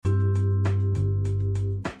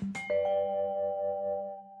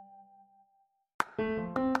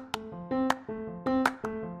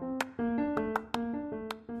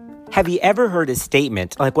Have you ever heard a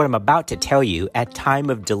statement like what I'm about to tell you at time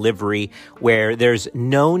of delivery where there's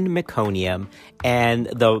known meconium and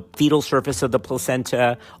the fetal surface of the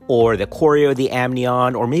placenta or the choreo of the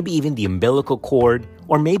amnion or maybe even the umbilical cord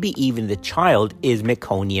or maybe even the child is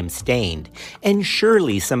meconium stained? And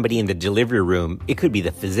surely somebody in the delivery room, it could be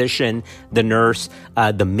the physician, the nurse,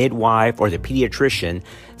 the midwife, or the pediatrician,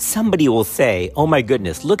 somebody will say, oh my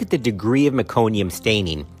goodness, look at the degree of meconium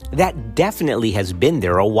staining. That definitely has been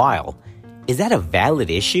there a while. Is that a valid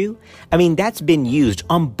issue? I mean, that's been used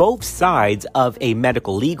on both sides of a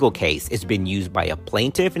medico-legal case. It's been used by a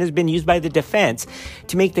plaintiff and it's been used by the defense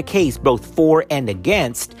to make the case both for and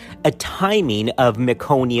against a timing of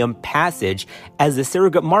meconium passage as a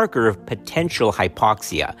surrogate marker of potential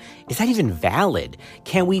hypoxia. Is that even valid?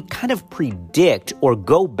 Can we kind of predict or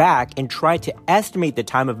go back and try to estimate the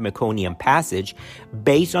time of meconium passage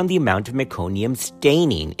based on the amount of meconium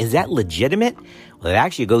staining? Is that legitimate? Well, it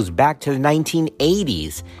actually goes back to the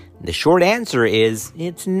 1980s. The short answer is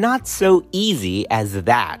it's not so easy as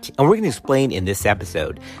that. And we're going to explain in this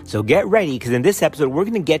episode. So get ready, because in this episode, we're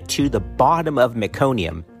going to get to the bottom of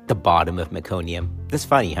meconium. The bottom of meconium. That's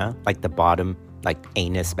funny, huh? Like the bottom, like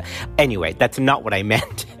anus. Anyway, that's not what I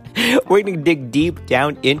meant. We're going to dig deep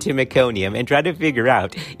down into meconium and try to figure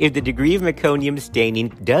out if the degree of meconium staining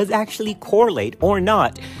does actually correlate or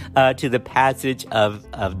not to the passage of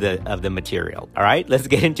the material. All right, let's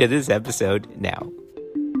get into this episode now.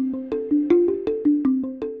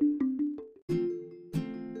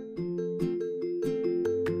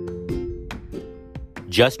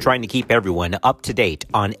 Just trying to keep everyone up to date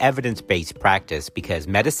on evidence-based practice because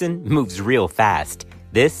medicine moves real fast.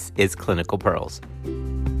 This is Clinical Pearls.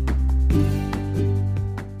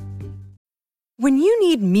 When you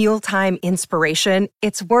need mealtime inspiration,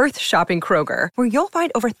 it's worth shopping Kroger, where you'll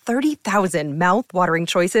find over 30,000 mouth-watering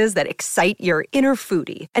choices that excite your inner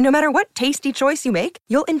foodie. And no matter what tasty choice you make,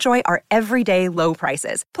 you'll enjoy our everyday low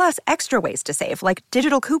prices, plus extra ways to save, like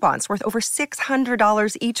digital coupons worth over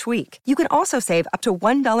 $600 each week. You can also save up to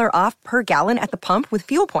 $1 off per gallon at the pump with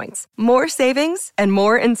fuel points. More savings and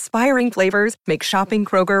more inspiring flavors make shopping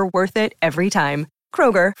Kroger worth it every time.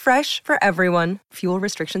 Kroger, fresh for everyone. Fuel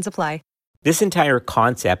restrictions apply. This entire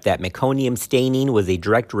concept that meconium staining was a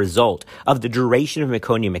direct result of the duration of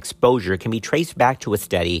meconium exposure can be traced back to a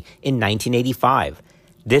study in 1985.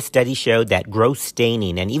 This study showed that gross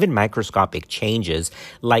staining and even microscopic changes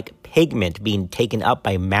like pigment being taken up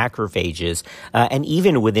by macrophages and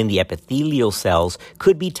even within the epithelial cells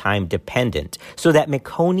could be time dependent, so that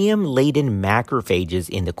meconium-laden macrophages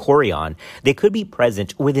in the chorion, they could be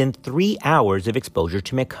present within 3 hours of exposure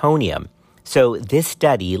to meconium. So this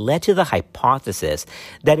study led to the hypothesis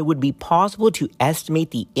that it would be possible to estimate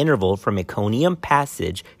the interval from meconium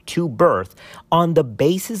passage to birth on the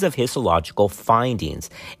basis of histological findings,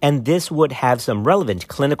 and this would have some relevant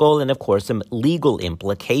clinical and, of course, some legal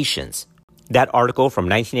implications. That article from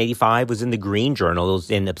 1985 was in the Green Journals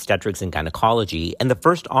in Obstetrics and Gynecology, and the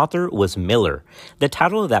first author was Miller. The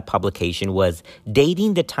title of that publication was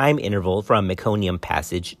Dating the Time Interval from Meconium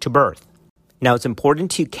Passage to Birth. Now, it's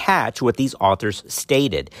important to catch what these authors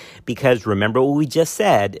stated because remember what we just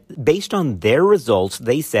said. Based on their results,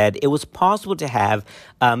 they said it was possible to have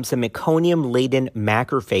some meconium-laden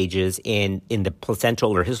macrophages in the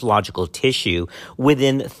placental or histological tissue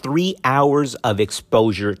within 3 hours of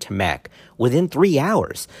exposure to mec. Within 3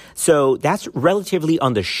 hours. So that's relatively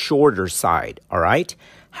on the shorter side, all right?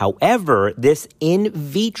 However, this in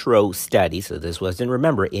vitro study, so this wasn't,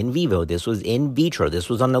 remember, in vivo, this was in vitro, this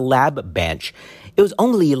was on the lab bench, it was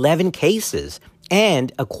only 11 cases.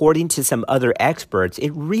 And according to some other experts, it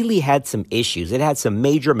really had some issues. It had some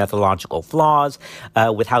major methodological flaws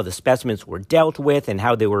with how the specimens were dealt with and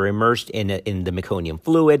how they were immersed in the meconium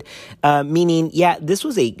fluid, meaning, yeah, this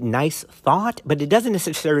was a nice thought, but it doesn't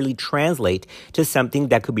necessarily translate to something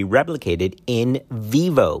that could be replicated in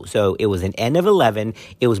vivo. So it was an N of 11.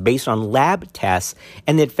 It was based on lab tests,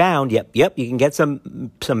 and it found, yep, you can get some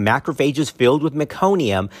macrophages filled with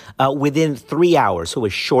meconium within 3 hours, so a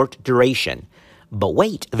short duration. But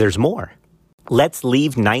wait, there's more. Let's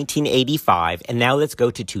leave 1985 and now let's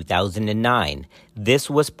go to 2009. This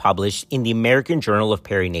was published in the American Journal of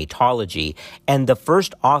Perinatology, and the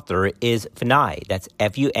first author is Funai. That's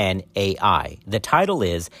Funai. The title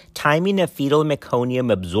is Timing of Fetal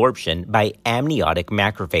Meconium Absorption by Amniotic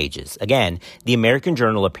Macrophages. Again, the American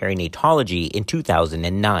Journal of Perinatology in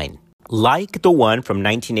 2009. Like the one from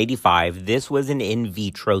 1985, this was an in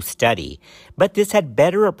vitro study, but this had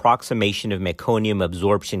better approximation of meconium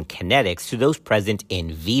absorption kinetics to those present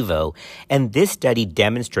in vivo, and this study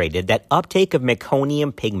demonstrated that uptake of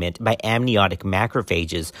meconium pigment by amniotic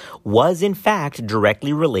macrophages was in fact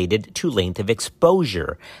directly related to length of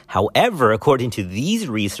exposure. However, according to these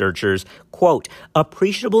researchers, quote,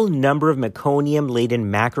 appreciable number of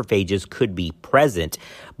meconium-laden macrophages could be present,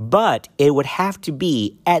 but it would have to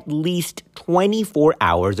be at least 24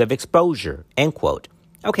 hours of exposure, end quote.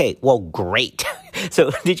 Okay, well, great.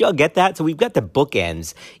 So did y'all get that? So we've got the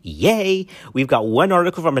bookends. Yay. We've got one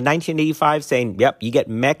article from 1985 saying, yep, you get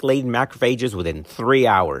mech-laden macrophages within 3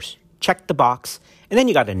 hours. Check the box. And then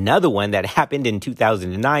you got another one that happened in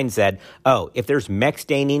 2009 said, oh, if there's mech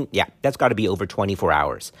staining, yeah, that's got to be over 24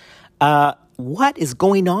 hours. What is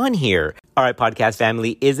going on here? All right, podcast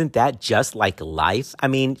family, isn't that just like life? I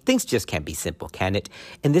mean, things just can't be simple, can it?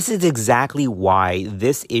 And this is exactly why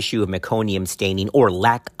this issue of meconium staining, or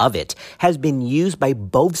lack of it, has been used by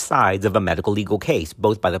both sides of a medical legal case,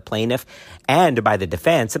 both by the plaintiff and by the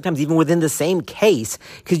defense, sometimes even within the same case,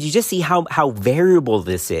 because you just see how variable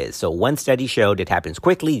this is. So one study showed it happens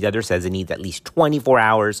quickly, the other says it needs at least 24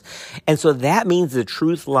 hours. And so that means the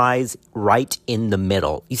truth lies right in the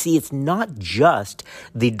middle. You see, it's not just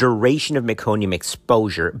the duration of meconium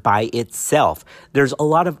exposure by itself. There's a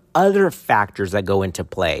lot of other factors that go into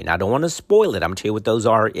play. Now, I don't want to spoil it. I'm going to tell you what those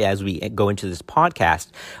are as we go into this podcast,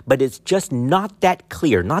 but it's just not that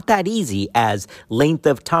clear, not that easy as length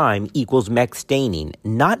of time equals mech staining.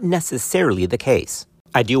 Not necessarily the case.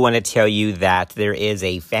 I do want to tell you that there is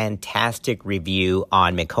a fantastic review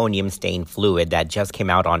on meconium stained fluid that just came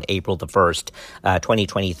out on April the 1st,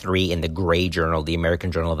 2023 in the Gray Journal, the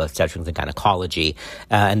American Journal of Obstetrics and Gynecology.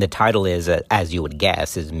 And the title is, as you would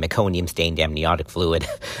guess, is meconium stained amniotic fluid.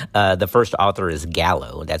 The first author is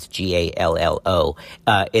Gallo. That's Gallo.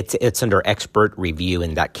 It's under expert review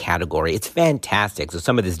in that category. It's fantastic. So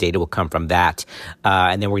some of this data will come from that.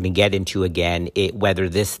 And then we're going to get into, again, whether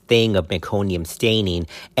this thing of meconium staining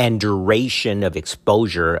and duration of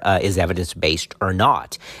exposure is evidence-based or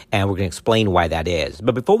not. And we're going to explain why that is.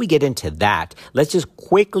 But before we get into that, let's just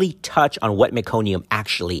quickly touch on what meconium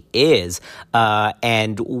actually is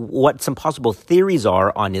and what some possible theories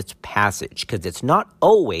are on its passage, because it's not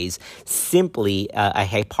always simply a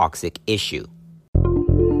hypoxic issue.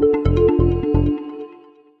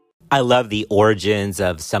 I love the origins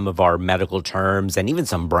of some of our medical terms and even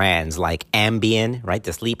some brands like Ambien, right?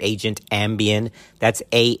 The sleep agent Ambien. That's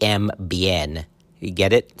AMBN. You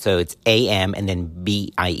get it? So it's AM and then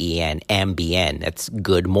BIEN, Ambien. That's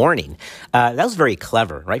good morning. That was very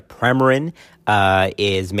clever, right? Premarin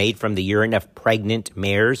is made from the urine of pregnant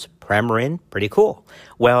mares. Premarin, pretty cool.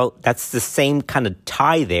 Well, that's the same kind of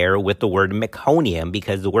tie there with the word meconium,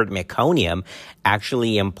 because the word meconium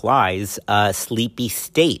actually implies a sleepy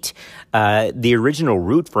state. The original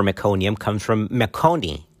root for meconium comes from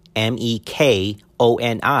meconi,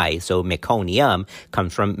 M-E-K-O-N-I. So meconium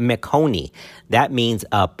comes from meconi. That means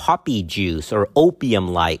poppy juice or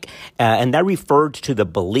opium-like. And that referred to the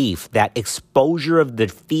belief that exposure of the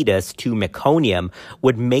fetus to meconium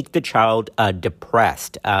would make the child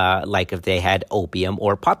depressed, like if they had opium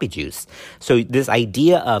or poppy juice. So this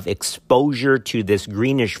idea of exposure to this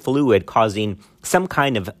greenish fluid causing some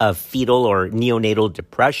kind of fetal or neonatal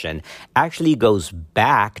depression actually goes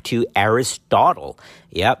back to Aristotle.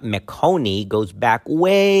 Yep, meconi goes back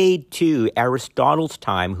way to Aristotle's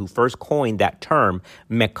time, who first coined that term,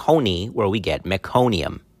 meconi, where we get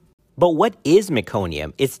meconium. But what is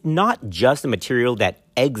meconium? It's not just a material that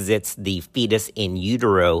exits the fetus in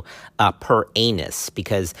utero per anus,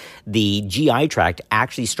 because the GI tract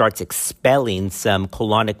actually starts expelling some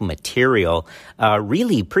colonic material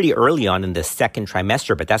really pretty early on in the second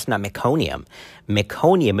trimester, but that's not meconium.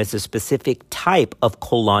 Meconium is a specific type of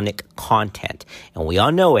colonic content, and we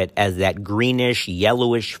all know it as that greenish,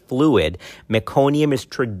 yellowish fluid. Meconium is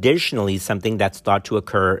traditionally something that's thought to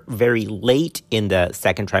occur very late in the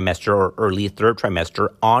second trimester or early third trimester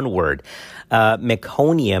onward.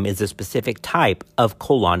 Meconium is a specific type of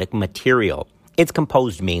colonic material. It's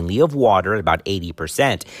composed mainly of water, about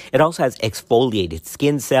 80%. It also has exfoliated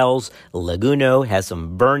skin cells. Laguno has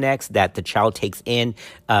some vernex that the child takes in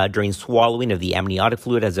during swallowing of the amniotic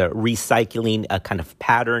fluid as a recycling kind of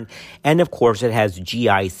pattern. And of course, it has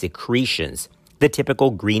GI secretions. The typical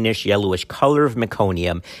greenish yellowish color of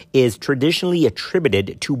meconium is traditionally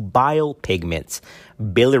attributed to bile pigments.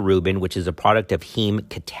 Bilirubin, which is a product of heme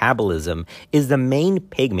catabolism, is the main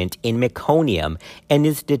pigment in meconium and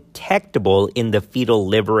is detectable in the fetal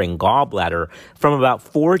liver and gallbladder from about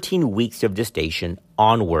 14 weeks of gestation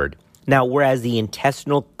onward. Now, whereas the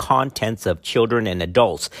intestinal contents of children and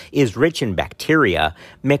adults is rich in bacteria,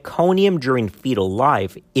 meconium during fetal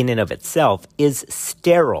life in and of itself is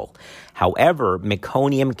sterile. However,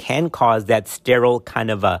 meconium can cause that sterile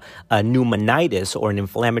kind of a pneumonitis or an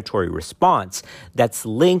inflammatory response that's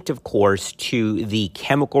linked, of course, to the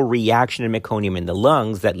chemical reaction of meconium in the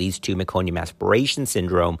lungs that leads to meconium aspiration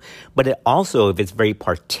syndrome. But it also, if it's very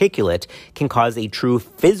particulate, can cause a true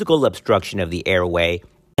physical obstruction of the airway,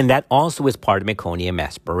 and that also is part of meconium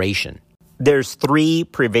aspiration. There's three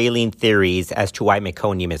prevailing theories as to why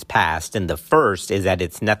meconium is passed, and the first is that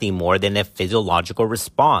it's nothing more than a physiological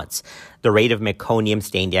response. The rate of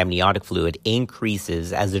meconium-stained amniotic fluid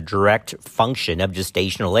increases as a direct function of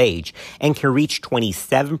gestational age and can reach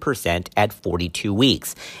 27% at 42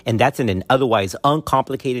 weeks. And that's in an otherwise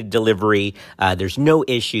uncomplicated delivery. There's no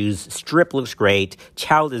issues. Strip looks great.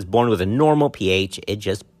 Child is born with a normal pH. It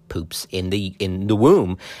just poops in the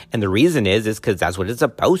womb. And the reason is because that's what it's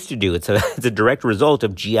supposed to do. It's a direct result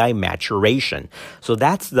of GI maturation. So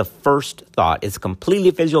that's the first thought. It's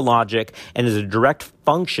completely physiologic and is a direct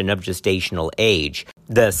function of gestational age.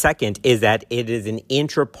 The second is that it is an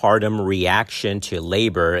intrapartum reaction to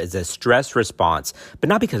labor as a stress response, but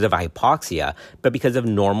not because of hypoxia, but because of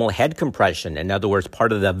normal head compression. In other words,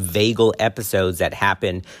 part of the vagal episodes that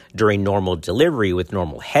happen during normal delivery with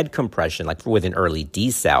normal head compression, like with an early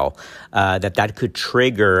decel, that could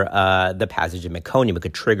trigger the passage of meconium. It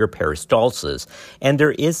could trigger peristalsis. And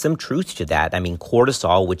there is some truth to that. I mean,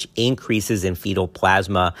 cortisol, which increases in fetal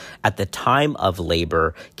plasma at the time of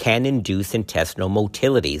labor, can induce intestinal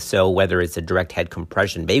motility. So whether it's a direct head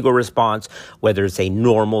compression vagal response, whether it's a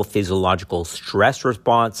normal physiological stress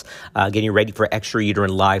response, getting ready for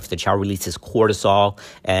extrauterine life, the child releases cortisol,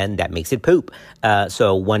 and that makes it poop.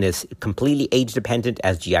 So one is completely age-dependent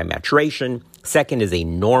as GI maturation. Second is a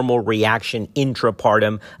normal reaction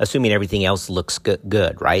intrapartum, assuming everything else looks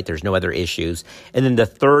good, right? There's no other issues. And then the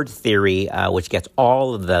third theory, which gets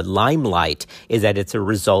all of the limelight, is that it's a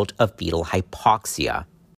result of fetal hypoxia.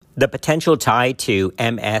 The potential tie to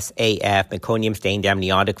MSAF, meconium-stained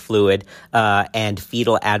amniotic fluid, and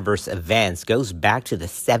fetal adverse events goes back to the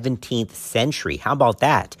 17th century. How about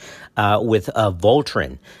that? With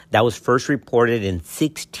Voltaren. That was first reported in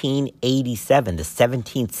 1687, the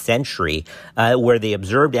 17th century, where they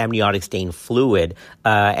observed amniotic-stained fluid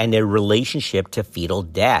and a relationship to fetal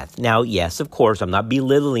death. Now, yes, of course, I'm not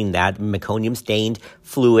belittling that. Meconium-stained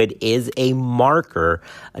fluid is a marker,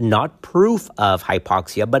 not proof of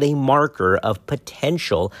hypoxia, but a marker of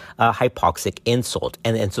potential hypoxic insult.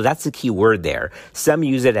 And so that's the key word there. Some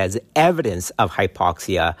use it as evidence of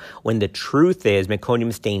hypoxia when the truth is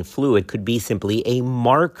meconium-stained fluid could be simply a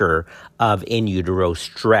marker of in utero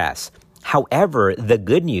stress. However, the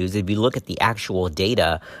good news, if you look at the actual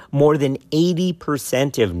data, more than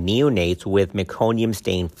 80% of neonates with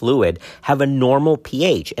meconium-stained fluid have a normal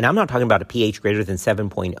pH. And I'm not talking about a pH greater than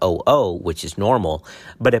 7.00, which is normal,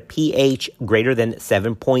 but a pH greater than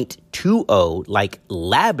 7.20, like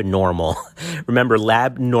lab normal. Remember,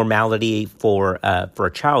 lab normality for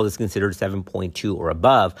a child is considered 7.2 or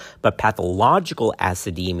above, but pathological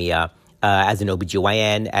acidemia, as an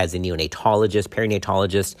OBGYN, as a neonatologist,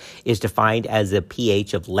 perinatologist, is defined as a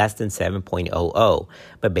pH of less than 7.00.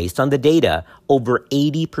 But based on the data, over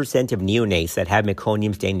 80% of neonates that have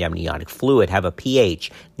meconium-stained amniotic fluid have a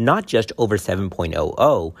pH not just over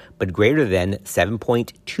 7.00, but greater than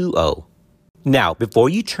 7.20. Now, before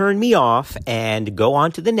you turn me off and go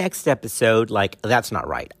on to the next episode, like, that's not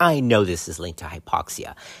right. I know this is linked to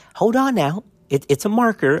hypoxia. Hold on now. It's a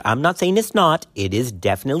marker. I'm not saying it's not. It is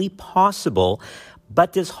definitely possible.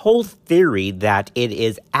 But this whole theory that it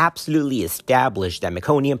is absolutely established that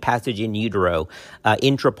meconium passage in utero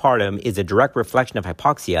intrapartum is a direct reflection of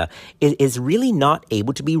hypoxia is really not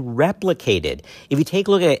able to be replicated. If you take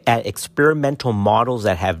a look at experimental models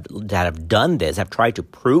that have done this, have tried to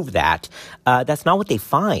prove that, that's not what they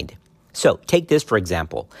find. So take this, for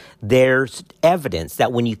example. There's evidence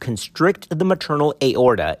that when you constrict the maternal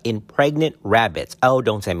aorta in pregnant rabbits,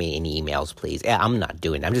 don't send me any emails, please. I'm not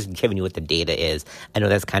doing it. I'm just giving you what the data is. I know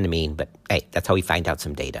that's kind of mean, but hey, that's how we find out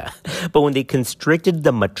some data. But when they constricted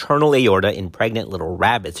the maternal aorta in pregnant little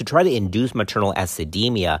rabbits to try to induce maternal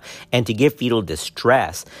acidemia and to give fetal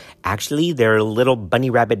distress, actually their little bunny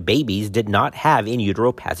rabbit babies did not have in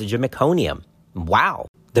utero passage of meconium. Wow.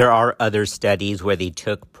 There are other studies where they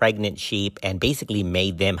took pregnant sheep and basically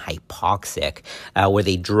made them hypoxic, where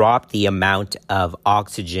they dropped the amount of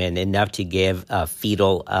oxygen enough to give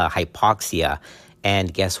fetal hypoxia.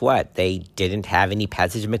 And guess what? They didn't have any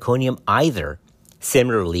passage of meconium either.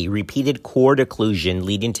 Similarly, repeated cord occlusion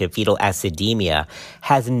leading to fetal acidemia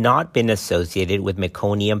has not been associated with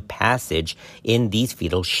meconium passage in these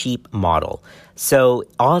fetal sheep model. So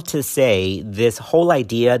all to say, this whole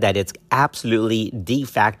idea that it's absolutely de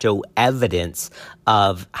facto evidence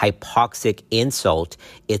of hypoxic insult,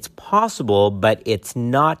 it's possible, but it's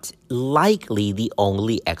not likely the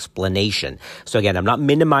only explanation. So again, I'm not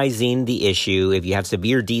minimizing the issue. If you have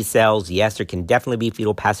severe D cells, yes, there can definitely be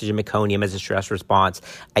fetal passage of meconium as a stress response.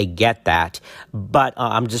 I get that. But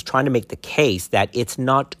I'm just trying to make the case that it's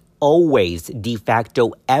not always de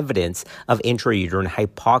facto evidence of intrauterine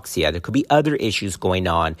hypoxia. There could be other issues going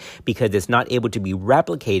on because it's not able to be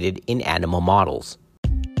replicated in animal models.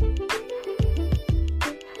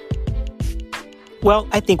 Well,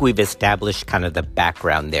 I think we've established kind of the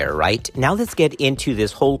background there, right? Now let's get into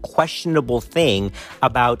this whole questionable thing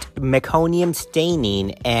about meconium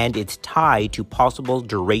staining and its tie to possible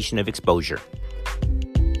duration of exposure.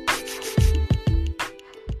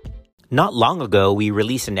 Not long ago, we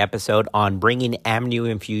released an episode on bringing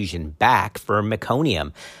amnioinfusion back for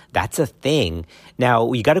meconium. That's a thing.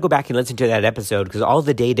 Now, you got to go back and listen to that episode because all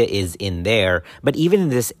the data is in there. But even in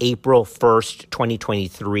this April 1st,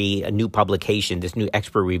 2023, a new publication, this new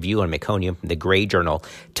expert review on meconium from the Gray Journal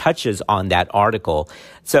touches on that article.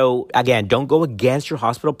 So again, don't go against your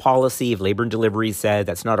hospital policy. If labor and delivery says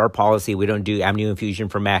that's not our policy, we don't do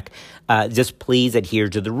amnioinfusion for mech, just please adhere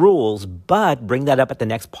to the rules, but bring that up at the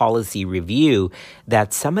next policy review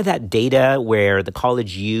that some of that data where the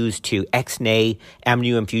college used to ex-nay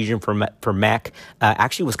amnioinfusion for mech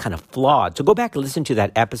actually was kind of flawed. So go back and listen to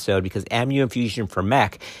that episode because amnioinfusion for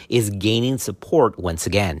mech is gaining support once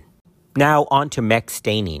again. Now on to mech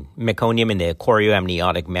staining. Meconium in the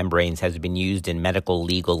chorioamniotic membranes has been used in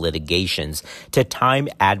medical-legal litigations to time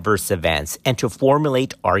adverse events and to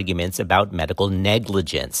formulate arguments about medical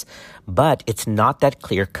negligence. But it's not that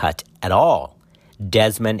clear-cut at all.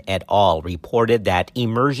 Desmond et al. Reported that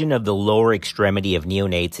immersion of the lower extremity of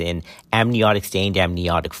neonates in amniotic-stained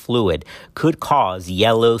amniotic fluid could cause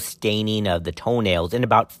yellow staining of the toenails in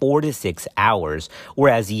about 4 to 6 hours,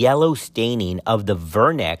 whereas yellow staining of the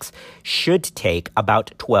vernix should take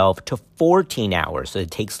about 12 to 14 hours, so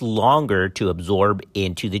it takes longer to absorb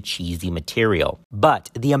into the cheesy material.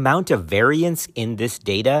 But the amount of variance in this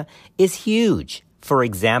data is huge. For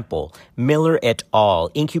example, Miller et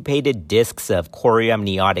al. Incubated discs of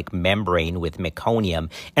chorioamniotic membrane with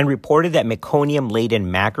meconium and reported that meconium-laden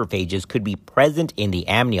macrophages could be present in the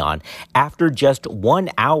amnion after just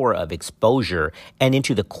 1 hour of exposure and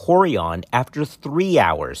into the chorion after 3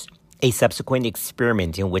 hours. A subsequent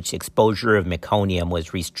experiment in which exposure of meconium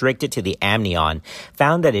was restricted to the amnion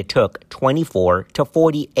found that it took 24 to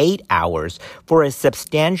 48 hours for a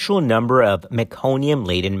substantial number of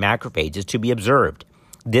meconium-laden macrophages to be observed.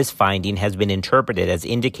 This finding has been interpreted as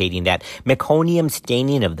indicating that meconium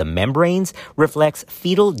staining of the membranes reflects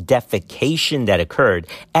fetal defecation that occurred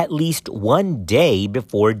at least 1 day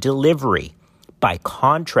before delivery. By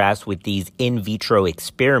contrast with these in vitro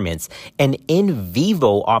experiments, an in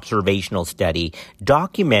vivo observational study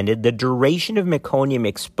documented the duration of meconium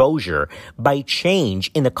exposure by change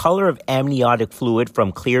in the color of amniotic fluid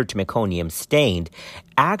from clear to meconium stained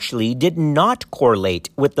actually did not correlate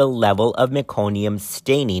with the level of meconium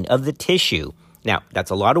staining of the tissue. Now, that's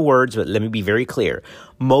a lot of words, but let me be very clear.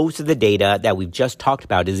 Most of the data that we've just talked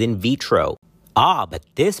about is in vitro. But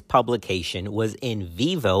this publication was in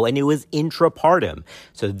vivo and it was intrapartum.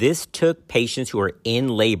 So this took patients who were in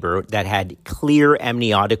labor that had clear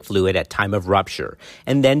amniotic fluid at time of rupture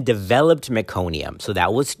and then developed meconium. So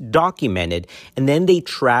that was documented. And then they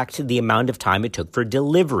tracked the amount of time it took for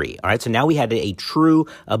delivery. All right. So now we had a true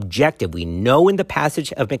objective. We know when the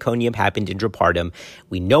passage of meconium happened intrapartum.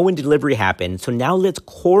 We know when delivery happened. So now let's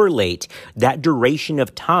correlate that duration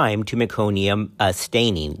of time to meconium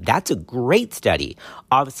staining. That's a great study.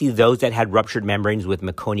 Obviously, those that had ruptured membranes with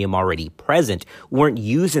meconium already present weren't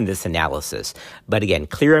used in this analysis. But again,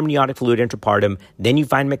 clear amniotic fluid intrapartum, then you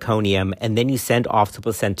find meconium, and then you send off to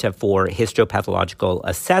placenta for histopathological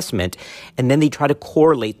assessment, and then they try to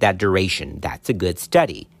correlate that duration. That's a good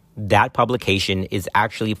study. That publication is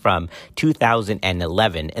actually from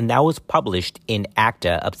 2011, and that was published in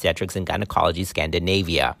ACTA Obstetrics and Gynecology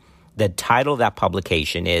Scandinavia. The title of that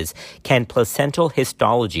publication is, Can Placental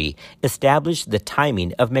Histology Establish the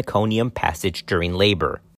Timing of Meconium Passage During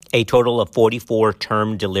Labor? A total of 44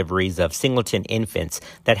 term deliveries of singleton infants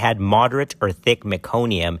that had moderate or thick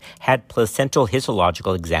meconium had placental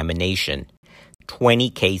histological examination. 20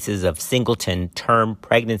 cases of singleton term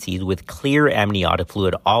pregnancies with clear amniotic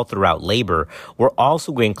fluid all throughout labor were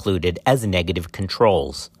also included as negative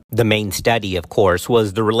controls. The main study, of course,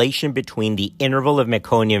 was the relation between the interval of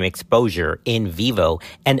meconium exposure in vivo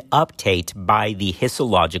and uptake by the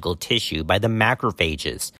histological tissue, by the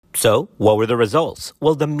macrophages. So, what were the results?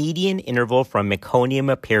 Well, the median interval from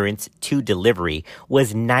meconium appearance to delivery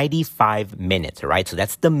was 95 minutes, all right? So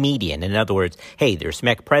that's the median. In other words, hey, there's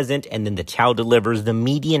mec present and then the child delivers. The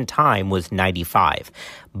median time was 95.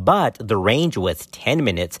 But the range was 10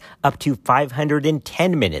 minutes up to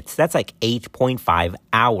 510 minutes. That's like 8.5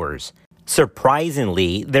 hours.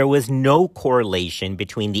 Surprisingly, there was no correlation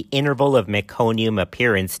between the interval of meconium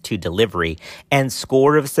appearance to delivery and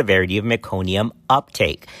score of severity of meconium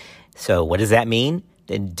uptake. So what does that mean?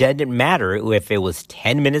 It doesn't matter if it was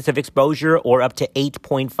 10 minutes of exposure or up to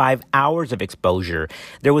 8.5 hours of exposure.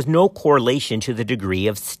 There was no correlation to the degree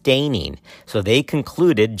of staining. So they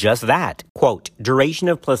concluded just that. Quote, duration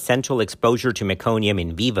of placental exposure to meconium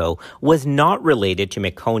in vivo was not related to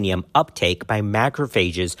meconium uptake by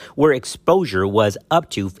macrophages where exposure was up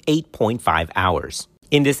to 8.5 hours.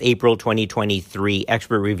 In this April 2023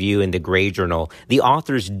 expert review in the Gray Journal, the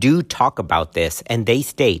authors do talk about this, and they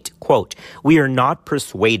state, quote, we are not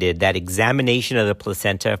persuaded that examination of the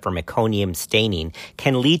placenta for meconium staining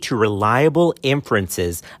can lead to reliable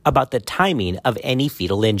inferences about the timing of any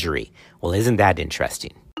fetal injury. Well, isn't that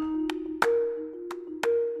interesting?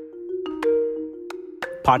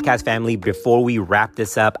 Podcast family, before we wrap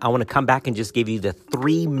this up, I want to come back and just give you the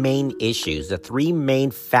three main issues, the three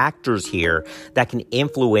main factors here that can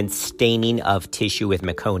influence staining of tissue with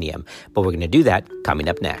meconium. But we're going to do that coming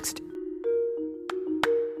up next.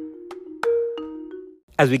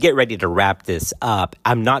 As we get ready to wrap this up,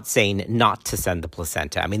 I'm not saying not to send the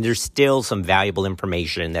placenta. I mean, there's still some valuable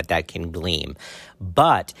information that can glean.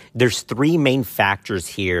 But there's three main factors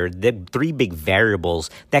here, the three big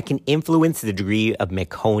variables that can influence the degree of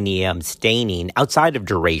meconium staining outside of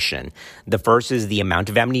duration. The first is the amount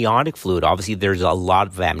of amniotic fluid. Obviously, there's a lot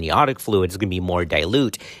of amniotic fluid. It's going to be more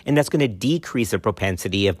dilute, and that's going to decrease the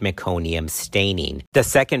propensity of meconium staining. The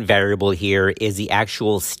second variable here is the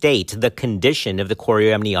actual state, the condition of the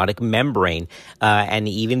chorioamniotic membrane, and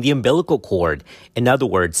even the umbilical cord. In other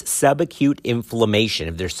words, subacute inflammation.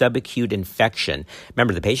 If there's subacute infection,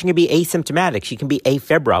 remember, the patient can be asymptomatic. She can be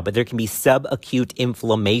afebrile, but there can be subacute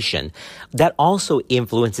inflammation. That also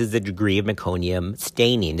influences the degree of meconium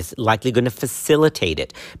staining. It's likely going to facilitate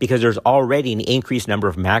it because there's already an increased number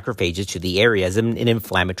of macrophages to the area as an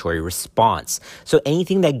inflammatory response. So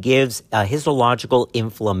anything that gives histological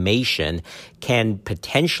inflammation can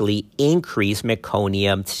potentially increase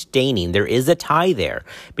meconium staining. There is a tie there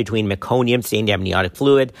between meconium-stained amniotic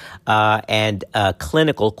fluid and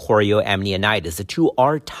clinical chorioamnionitis. The two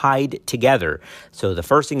are tied together. So the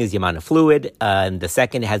first thing is the amount of fluid, and the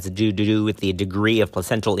second has to do with the degree of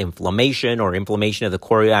placental inflammation or inflammation of the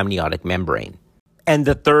chorioamniotic membrane. And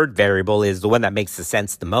the third variable is the one that makes the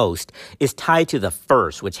sense the most, is tied to the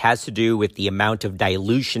first, which has to do with the amount of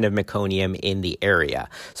dilution of meconium in the area.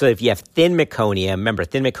 So if you have thin meconium, remember,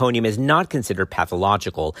 thin meconium is not considered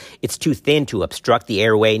pathological. It's too thin to obstruct the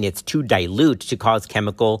airway, and it's too dilute to cause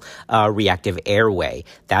chemical reactive airway.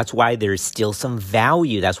 That's why there's still some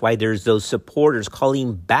value. That's why there's those supporters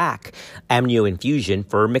calling back amnioinfusion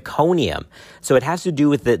for meconium. So it has to do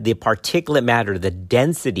with the particulate matter, the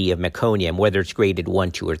density of meconium, whether it's grade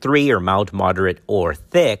 1, 2, or 3, or mild, moderate, or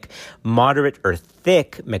thick. Moderate or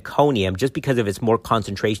thick meconium, just because of its more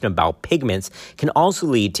concentration of bowel pigments, can also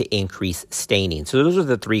lead to increased staining. So those are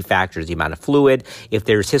the three factors: the amount of fluid, if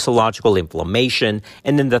there's histological inflammation,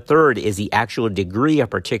 and then the third is the actual degree of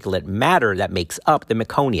particulate matter that makes up the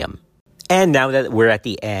meconium. And now that we're at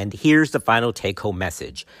the end, here's the final take-home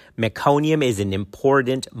message. Meconium is an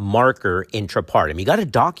important marker intrapartum. You got to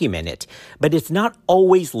document it, but it's not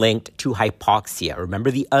always linked to hypoxia.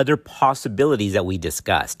 Remember the other possibilities that we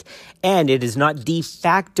discussed. And it is not de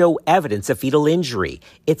facto evidence of fetal injury.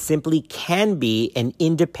 It simply can be an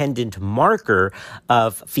independent marker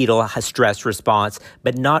of fetal stress response,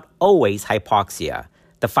 but not always hypoxia.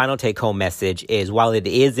 The final take-home message is, while it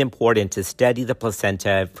is important to study the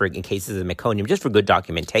placenta in cases of meconium, just for good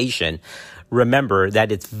documentation, remember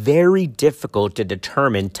that it's very difficult to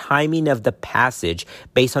determine timing of the passage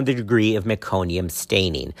based on the degree of meconium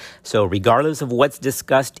staining. So regardless of what's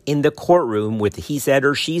discussed in the courtroom with he said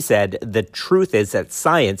or she said, the truth is that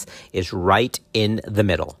science is right in the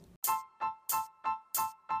middle.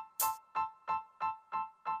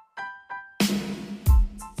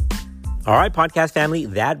 All right, podcast family,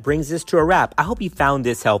 that brings us to a wrap. I hope you found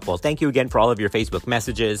this helpful. Thank you again for all of your Facebook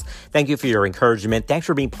messages. Thank you for your encouragement. Thanks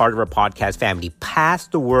for being part of our podcast family. Pass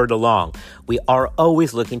the word along. We are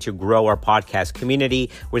always looking to grow our podcast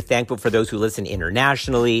community. We're thankful for those who listen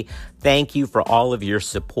internationally. Thank you for all of your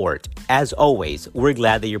support. As always, we're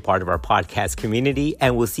glad that you're part of our podcast community,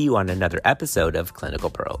 and we'll see you on another episode of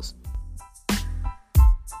Clinical Pearls.